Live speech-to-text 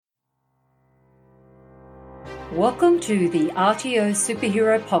Welcome to the RTO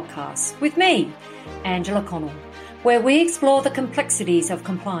Superhero Podcast with me, Angela Connell, where we explore the complexities of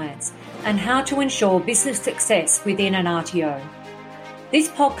compliance and how to ensure business success within an RTO. This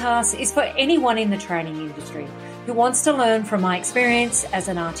podcast is for anyone in the training industry who wants to learn from my experience as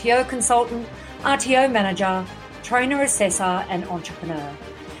an RTO consultant, RTO manager, trainer assessor and entrepreneur,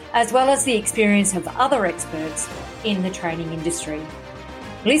 as well as the experience of other experts in the training industry.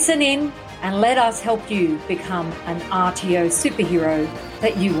 Listen in and let us help you become an RTO superhero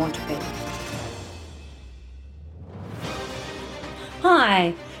that you want to be.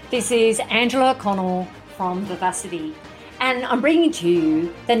 Hi, this is Angela Connell from Vivacity, and I'm bringing to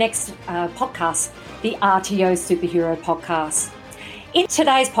you the next podcast, the RTO Superhero Podcast. In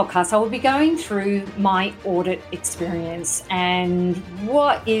today's podcast, I will be going through my audit experience and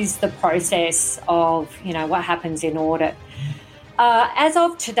what is the process of, what happens in audit. As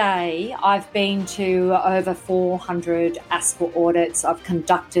of today, I've been to over 400 ASQA audits. I've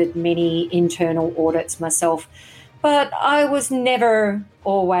conducted many internal audits myself, but I was never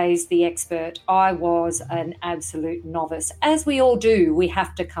always the expert. I was an absolute novice. As we all do, we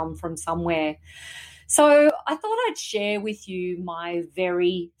have to come from somewhere. So I thought I'd share with you my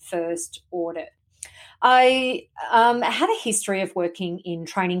very first audit. I had a history of working in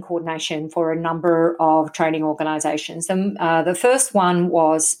training coordination for a number of training organisations. The first one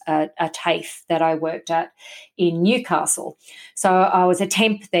was a TAFE that I worked at in Newcastle. So I was a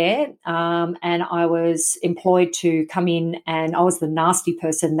temp there and I was employed to come in, and I was the nasty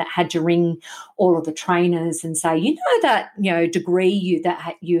person that had to ring all of the trainers and say, that degree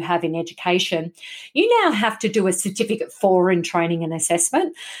that you have in education, you now have to do a certificate for in training and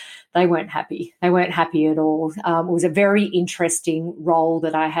assessment. They weren't happy. They weren't happy at all. It was a very interesting role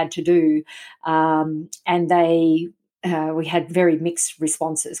that I had to do, and we had very mixed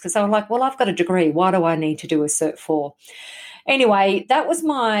responses because they were like, well, I've got a degree. Why do I need to do a Cert 4? Anyway, that was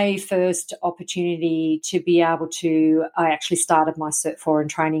my first opportunity to be able to, I actually started my Cert 4 in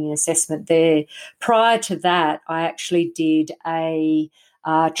training and assessment there. Prior to that, I actually did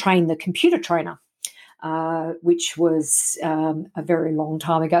train the computer trainer. Which was a very long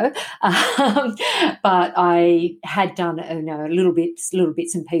time ago, but I had done little bits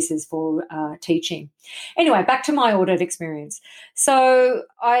and pieces for teaching. Anyway, back to my audit experience. So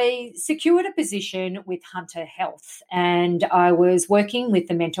I secured a position with Hunter Health, and I was working with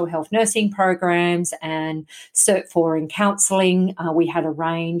the mental health nursing programs and Cert 4 in counselling. We had a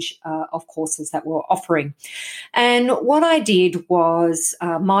range of courses that we were offering. And what I did was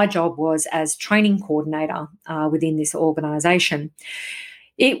my job was as training coordinator within this organisation.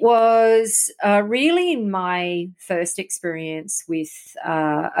 It was really my first experience with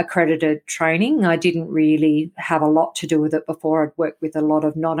accredited training. I didn't really have a lot to do with it before. I'd worked with a lot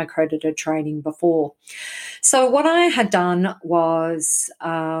of non-accredited training before. So what I had done was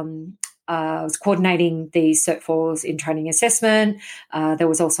I was coordinating the Cert 4s in training assessment. There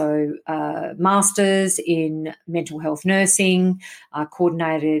was also masters in mental health nursing. I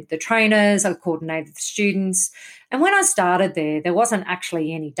coordinated the trainers. I coordinated the students. And when I started there wasn't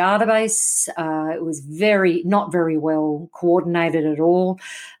actually any database. It was not very well coordinated at all.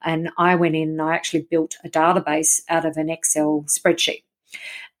 And I went in and I actually built a database out of an Excel spreadsheet.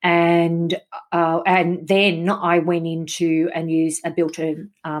 And then I went into and built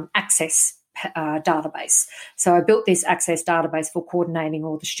an Access database. So I built this Access database for coordinating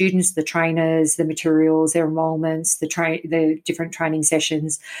all the students, the trainers, the materials, their enrolments, the different training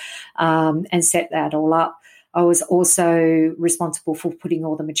sessions, and set that all up. I was also responsible for putting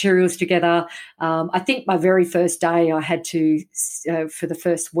all the materials together. I think my very first day I had to, for the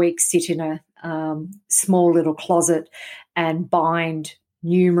first week, sit in a small little closet and bind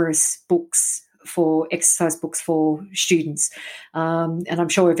numerous books exercise books for students. And I'm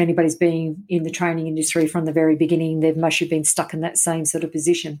sure if anybody's been in the training industry from the very beginning, they must have been stuck in that same sort of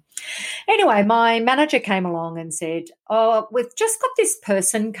position. Anyway, my manager came along and said, we've just got this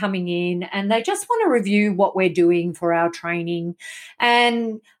person coming in and they just want to review what we're doing for our training.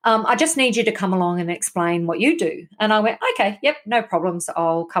 And I just need you to come along and explain what you do. And I went, okay, yep, no problems.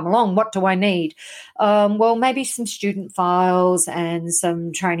 I'll come along. What do I need? Well, maybe some student files and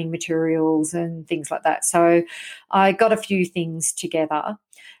some training materials and things like that. So I got a few things together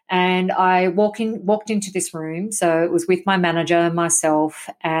and I walked into this room. So it was with my manager, myself,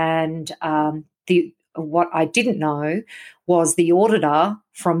 and what I didn't know was the auditor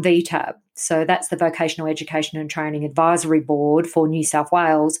from VTAB. So that's the Vocational Education and Training Advisory Board for New South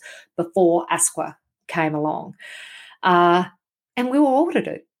Wales before ASQA came along. And we were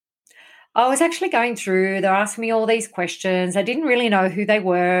audited. I was actually going through, they're asking me all these questions. I didn't really know who they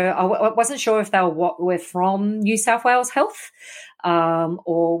were. I wasn't sure if they were from New South Wales Health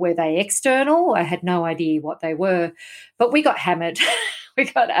or were they external. I had no idea what they were, but we got hammered. We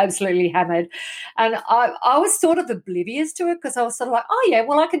got absolutely hammered. And I was sort of oblivious to it because I was sort of like, oh, yeah,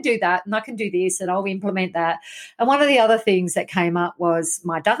 well, I can do that and I can do this and I'll implement that. And one of the other things that came up was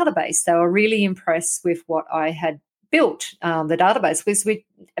my database. They were really impressed with what I had built, the database, because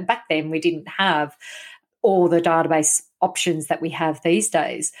back then we didn't have all the database options that we have these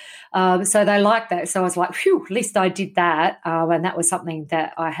days. So they liked that. So I was like, phew, at least I did that. And that was something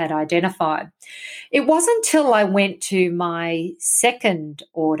that I had identified. It wasn't until I went to my second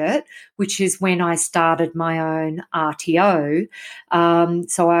audit, which is when I started my own RTO.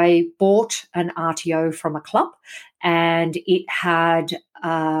 So I bought an RTO from a club and it had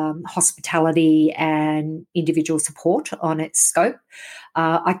hospitality and individual support on its scope.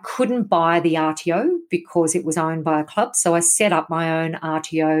 I couldn't buy the RTO because it was owned by a club, so I set up my own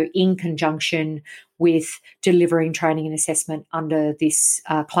RTO in conjunction with delivering training and assessment under this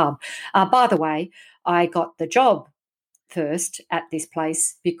club. By the way, I got the job first at this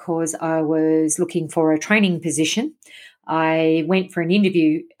place because I was looking for a training position. I went for an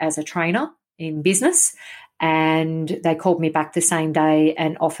interview as a trainer in business, and they called me back the same day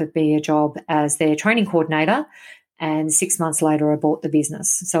and offered me a job as their training coordinator. And 6 months later, I bought the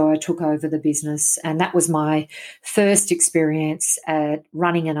business. So I took over the business. And that was my first experience at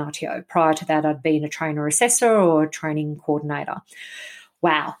running an RTO. Prior to that, I'd been a trainer assessor or a training coordinator.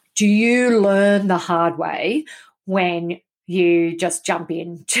 Wow. Do you learn the hard way when you just jump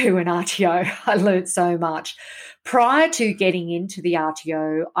into an RTO? I learned so much. Prior to getting into the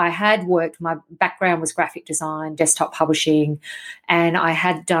RTO, I had worked, my background was graphic design, desktop publishing, and I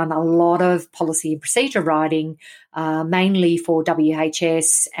had done a lot of policy and procedure writing, mainly for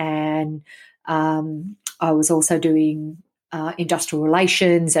WHS, and I was also doing industrial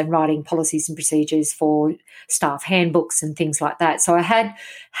relations and writing policies and procedures for staff handbooks and things like that. So I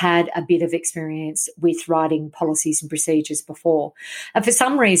had a bit of experience with writing policies and procedures before. And for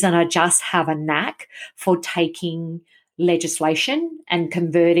some reason, I just have a knack for taking legislation and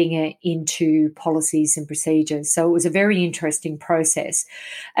converting it into policies and procedures. So it was a very interesting process.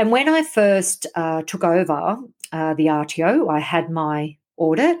 And when I first took over the RTO, I had my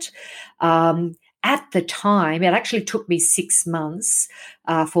audit. At the time, it actually took me 6 months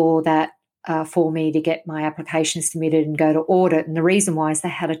for me to get my application submitted and go to audit. And the reason why is they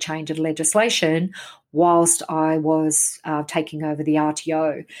had a change of legislation whilst I was taking over the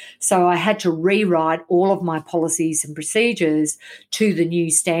RTO. So I had to rewrite all of my policies and procedures to the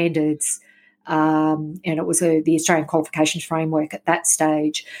new standards. And it was the Australian Qualifications Framework at that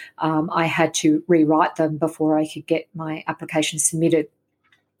stage. I had to rewrite them before I could get my application submitted.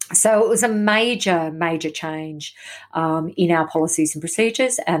 So it was a major, major change in our policies and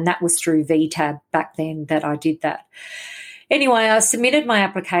procedures, and that was through VTAB back then that I did that. Anyway, I submitted my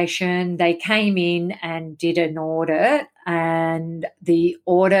application. They came in and did an audit, and the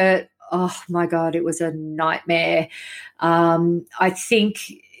audit, oh my God, it was a nightmare. I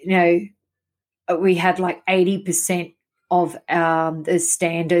think, we had like 80% of the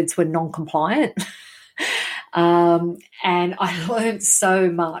standards were non-compliant. And I learned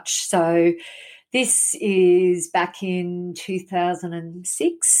so much. So this is back in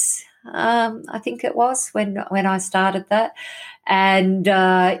 2006, I think it was when I started that. And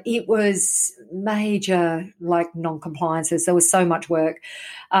it was major, like, non-compliances. There was so much work.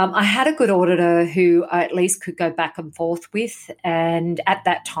 I had a good auditor who I at least could go back and forth with. And at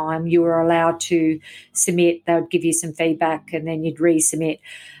that time, you were allowed to submit. They would give you some feedback and then you'd resubmit.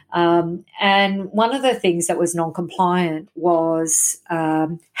 And one of the things that was non-compliant was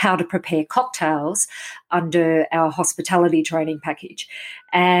how to prepare cocktails under our hospitality training package.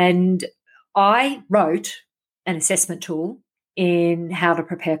 And I wrote an assessment tool in how to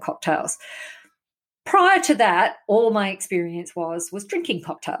prepare cocktails. Prior to that, all my experience was drinking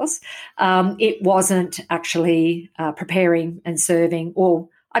cocktails. It wasn't actually preparing and serving, or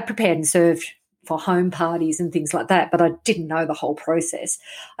I prepared and served for home parties and things like that, but I didn't know the whole process.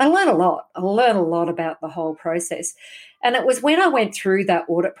 I learned a lot. I learned a lot about the whole process. And it was when I went through that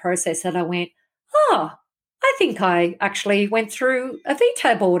audit process that I went, I think I actually went through a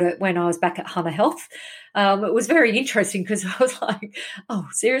VTAB audit when I was back at Hunter Health. It was very interesting because I was like, oh,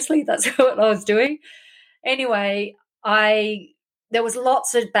 seriously, that's what I was doing? Anyway, there was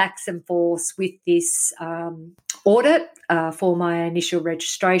lots of backs and forths with this audit for my initial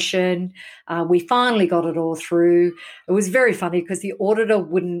registration. We finally got it all through. It was very funny because the auditor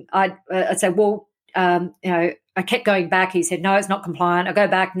wouldn't. I'd say, well, I kept going back. He said, no, it's not compliant. I go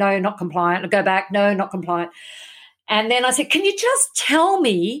back, no, not compliant. I go back, no, not compliant. And then I said, can you just tell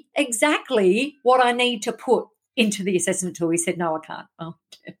me exactly what I need to put into the assessment tool? He said, no, I can't. Oh.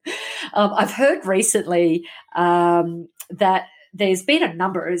 I've heard recently that there's been a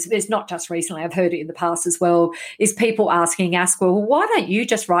number, it's not just recently, I've heard it in the past as well, is people asking ASQA, well, why don't you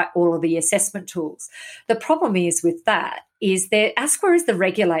just write all of the assessment tools? The problem is with that is that ASQA is the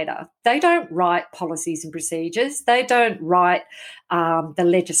regulator. They don't write policies and procedures. They don't write the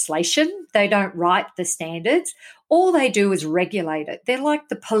legislation. They don't write the standards. All they do is regulate it. They're like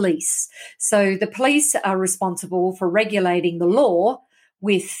the police. So the police are responsible for regulating the law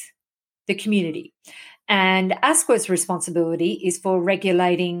with the community. And ASQA's responsibility is for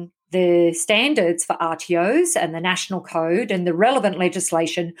regulating the standards for RTOs and the national code and the relevant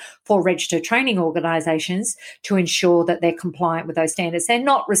legislation for registered training organisations to ensure that they're compliant with those standards. They're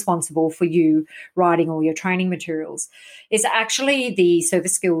not responsible for you writing all your training materials. It's actually the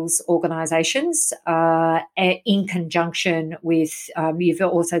service skills organisations in conjunction with, you've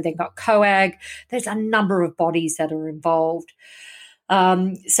also then got COAG. There's a number of bodies that are involved.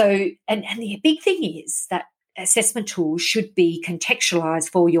 And the big thing is that assessment tools should be contextualised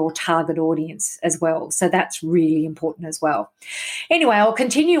for your target audience as well. So that's really important as well. Anyway, I'll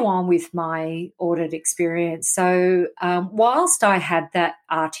continue on with my audit experience. So whilst I had that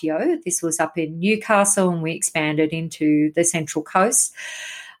RTO, this was up in Newcastle and we expanded into the Central Coast,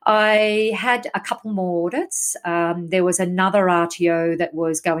 I had a couple more audits. There was another RTO that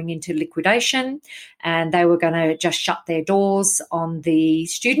was going into liquidation and they were going to just shut their doors on the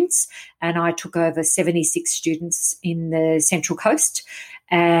students. And I took over 76 students in the Central Coast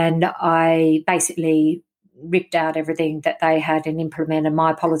and I basically ripped out everything that they had and implemented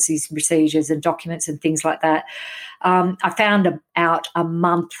my policies and procedures and documents and things like that. I found out a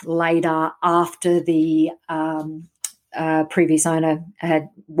month later after the previous owner had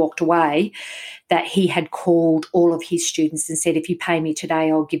walked away that he had called all of his students and said, if you pay me today,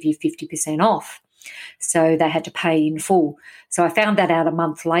 I'll give you 50% off. So they had to pay in full. So I found that out a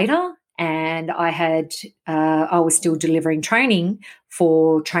month later and I was still delivering training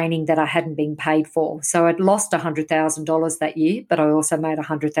for training that I hadn't been paid for. So I'd lost $100,000 that year, but I also made a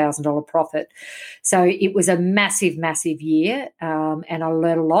 $100,000 profit. So it was a massive, massive year, and I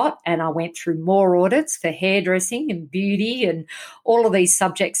learned a lot. And I went through more audits for hairdressing and beauty and all of these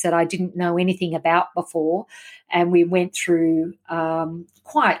subjects that I didn't know anything about before. And we went through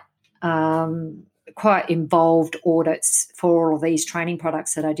quite involved audits for all of these training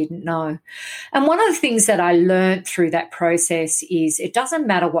products that I didn't know. And one of the things that I learned through that process is it doesn't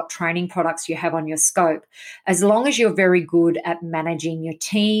matter what training products you have on your scope, as long as you're very good at managing your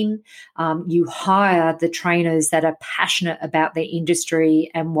team, you hire the trainers that are passionate about their industry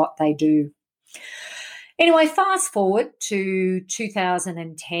and what they do. Anyway, fast forward to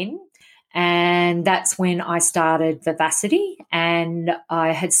 2010. And that's when I started Vivacity, and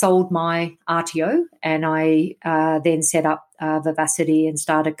I had sold my RTO and I then set up Vivacity and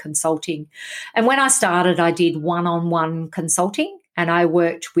started consulting. And when I started, I did one-on-one consulting and I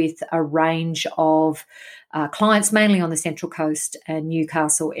worked with a range of clients, mainly on the Central Coast and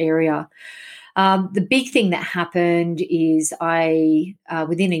Newcastle area. The big thing that happened is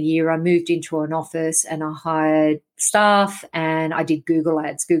within a year, I moved into an office and I hired staff and I did Google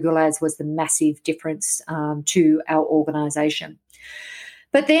Ads. Google Ads was the massive difference to our organisation.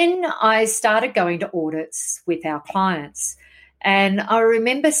 But then I started going to audits with our clients. And I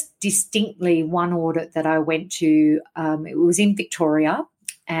remember distinctly one audit that I went to. It was in Victoria.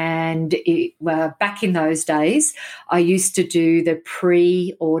 And back in those days, I used to do the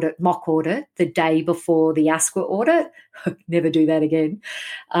pre-audit, mock audit, the day before the ASQA audit. Never do that again,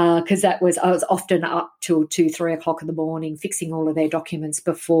 because I was often up till 2, 3 o'clock in the morning fixing all of their documents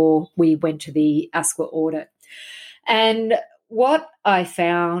before we went to the ASQA audit. And what I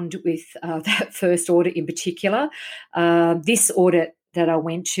found with that first audit in particular, this audit that I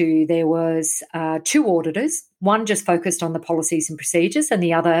went to, there was 2 auditors. One just focused on the policies and procedures and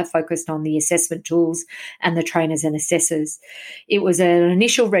the other focused on the assessment tools and the trainers and assessors. It was an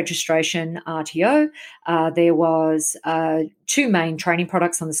initial registration RTO. There was 2 main training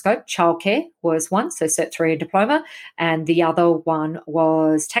products on the scope. Childcare was one, so Cert 3 and diploma, and the other one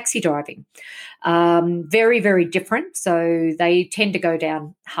was taxi driving. Very, very different. So they tend to go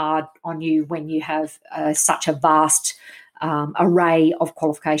down hard on you when you have such a vast array of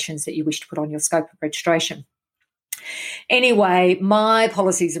qualifications that you wish to put on your scope of registration. Anyway, my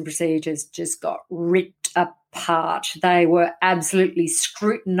policies and procedures just got ripped part. They were absolutely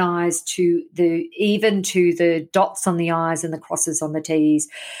scrutinized even to the dots on the I's and the crosses on the T's.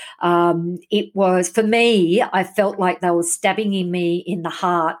 It was, for me, I felt like they were stabbing me in the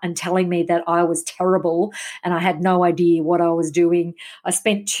heart and telling me that I was terrible and I had no idea what I was doing. I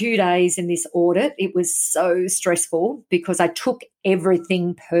spent 2 days in this audit. It was so stressful because I took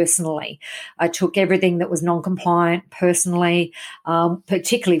everything personally. I took everything that was non-compliant personally,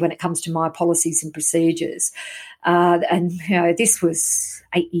 particularly when it comes to my policies and procedures. And this was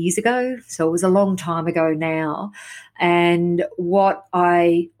 8 years ago, so it was a long time ago now. And what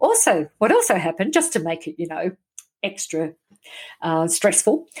also happened, just to make it, extra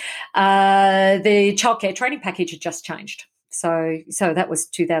stressful, the childcare training package had just changed. So that was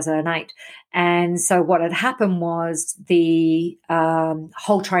 2008. And so what had happened was the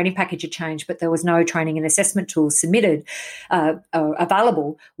whole training package had changed, but there was no training and assessment tools submitted,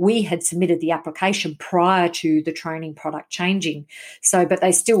 available. We had submitted the application prior to the training product changing. But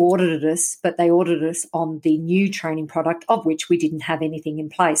they still audited us, but they audited us on the new training product, of which we didn't have anything in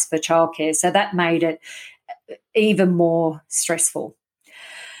place for childcare. So that made it even more stressful.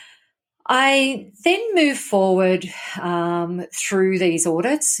 I then moved forward through these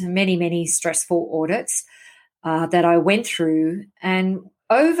audits, many, many stressful audits that I went through. And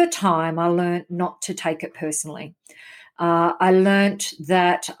over time, I learned not to take it personally. I learned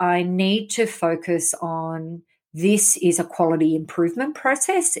that I need to focus on this is a quality improvement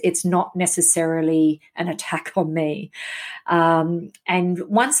process. It's not necessarily an attack on me. And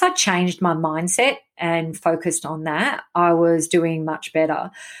once I changed my mindset and focused on that, I was doing much better.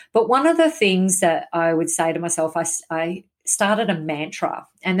 But one of the things that I would say to myself, I started a mantra.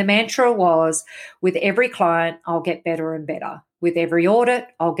 And the mantra was, with every client, I'll get better and better. With every audit,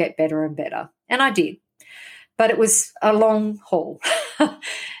 I'll get better and better. And I did. But it was a long haul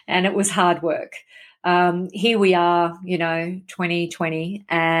and it was hard work. Here we are, 2020,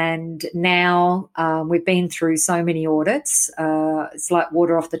 and now we've been through so many audits. It's like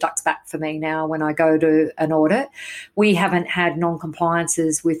water off the duck's back for me now when I go to an audit. We haven't had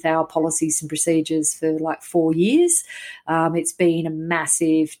non-compliances with our policies and procedures for like 4 years. It's been a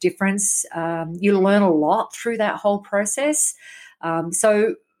massive difference. You learn a lot through that whole process.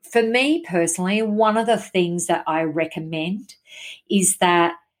 So for me personally, one of the things that I recommend is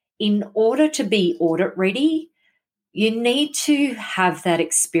that in order to be audit ready, you need to have that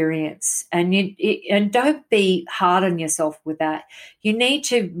experience, and don't be hard on yourself with that. You need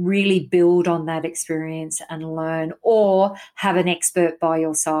to really build on that experience and learn, or have an expert by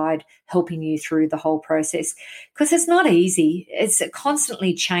your side helping you through the whole process, because it's not easy. It's a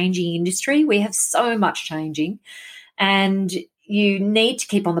constantly changing industry. We have so much changing, and you need to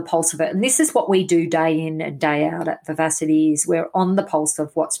keep on the pulse of it. And this is what we do day in and day out at Vivacity, is we're on the pulse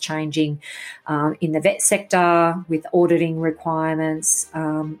of what's changing in the vet sector with auditing requirements,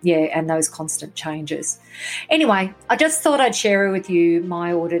 and those constant changes. Anyway, I just thought I'd share with you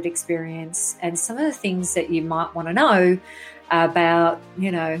my audit experience and some of the things that you might want to know about,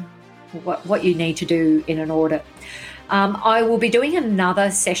 what you need to do in an audit. I will be doing another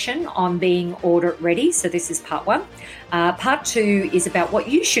session on being audit ready. So this is part 1. Part 2 is about what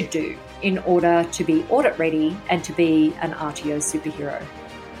you should do in order to be audit ready and to be an RTO superhero.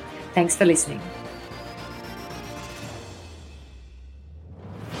 Thanks for listening.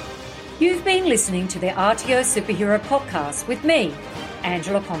 You've been listening to the RTO Superhero podcast with me,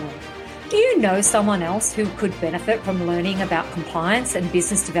 Angela Connell. Do you know someone else who could benefit from learning about compliance and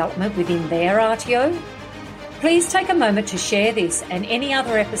business development within their RTO? Please take a moment to share this and any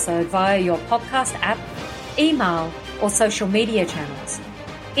other episode via your podcast app, email, or social media channels.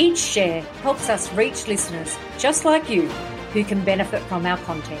 Each share helps us reach listeners just like you who can benefit from our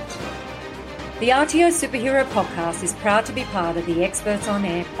content. The RTO Superhero podcast is proud to be part of the Experts on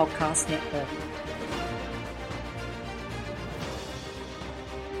Air podcast network.